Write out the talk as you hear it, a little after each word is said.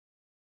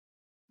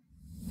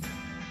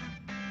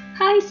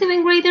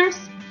7th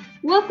graders,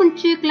 welcome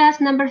to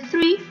class number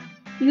 3,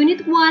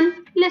 Unit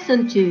 1,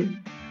 Lesson 2.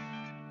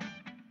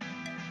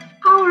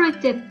 Our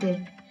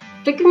objective: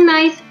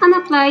 recognize and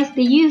apply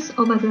the use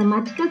of a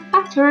grammatical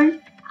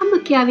pattern and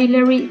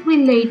vocabulary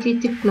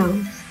related to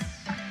clothes.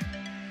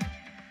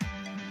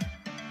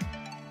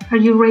 Are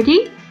you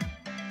ready?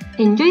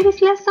 Enjoy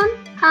this lesson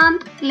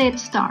and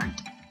let's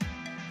start.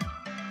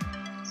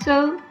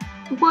 So,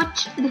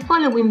 watch the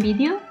following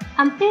video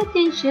and pay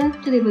attention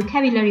to the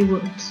vocabulary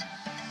words.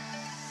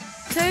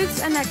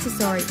 Clothes and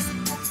accessories.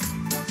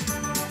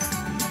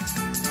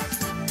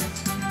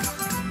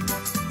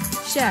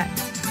 Shirt.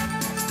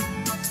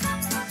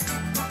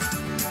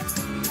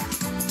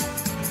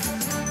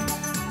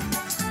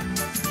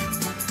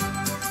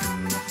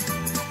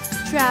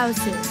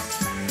 Trousers.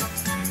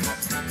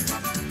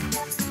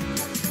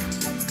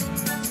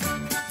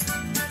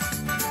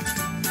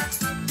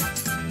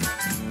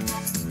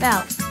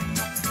 Belt.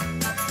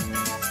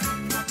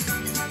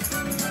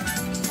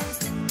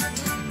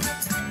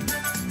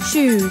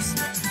 Shoes.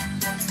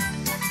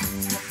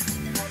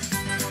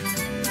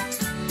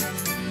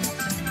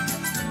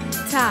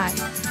 Tie.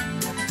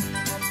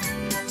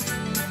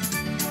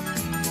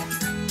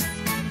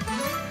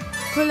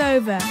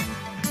 Pullover.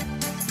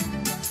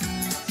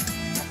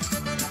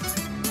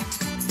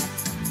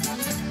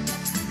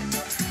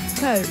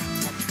 Coat.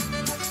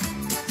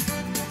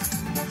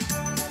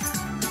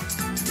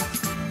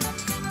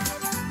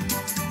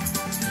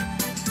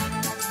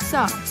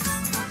 Socks.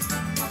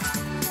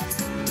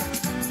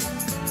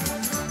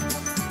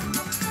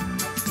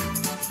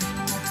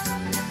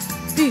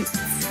 Boots.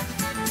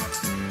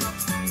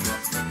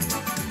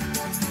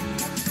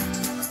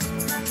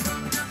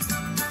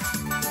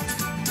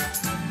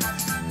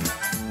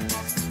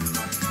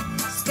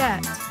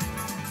 Skirt.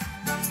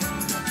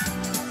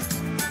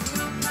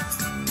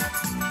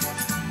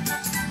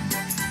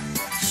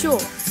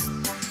 Shorts.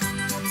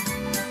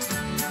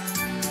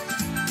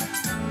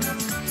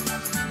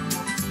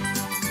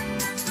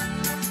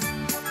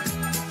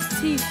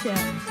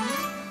 T-shirt.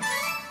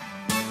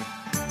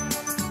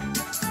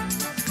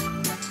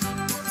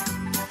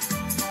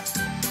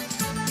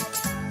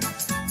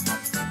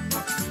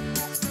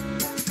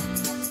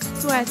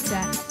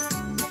 Sweater.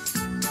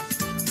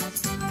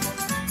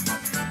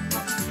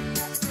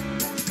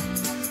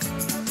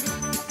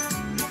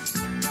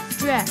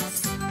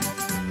 Dress.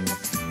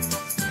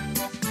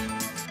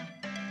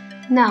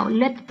 Now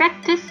let's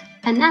practice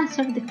and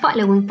answer the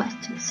following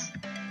questions.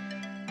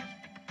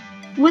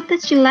 What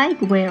does she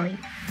like wearing?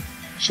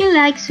 She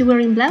likes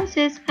wearing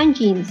blouses and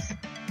jeans.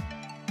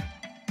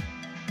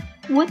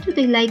 What do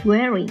they like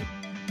wearing?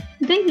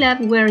 They love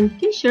wearing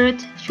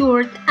t-shirts,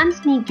 shorts, and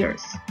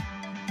sneakers.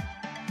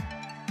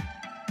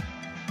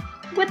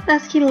 What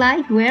does he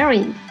like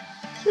wearing?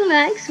 He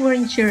likes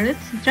wearing shirts,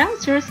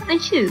 trousers,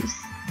 and shoes.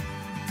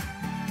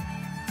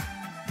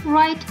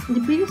 Write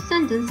the previous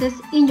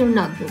sentences in your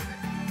notebook.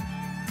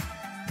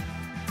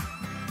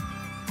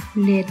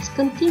 Let's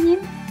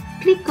continue.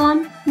 Click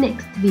on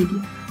Next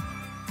video.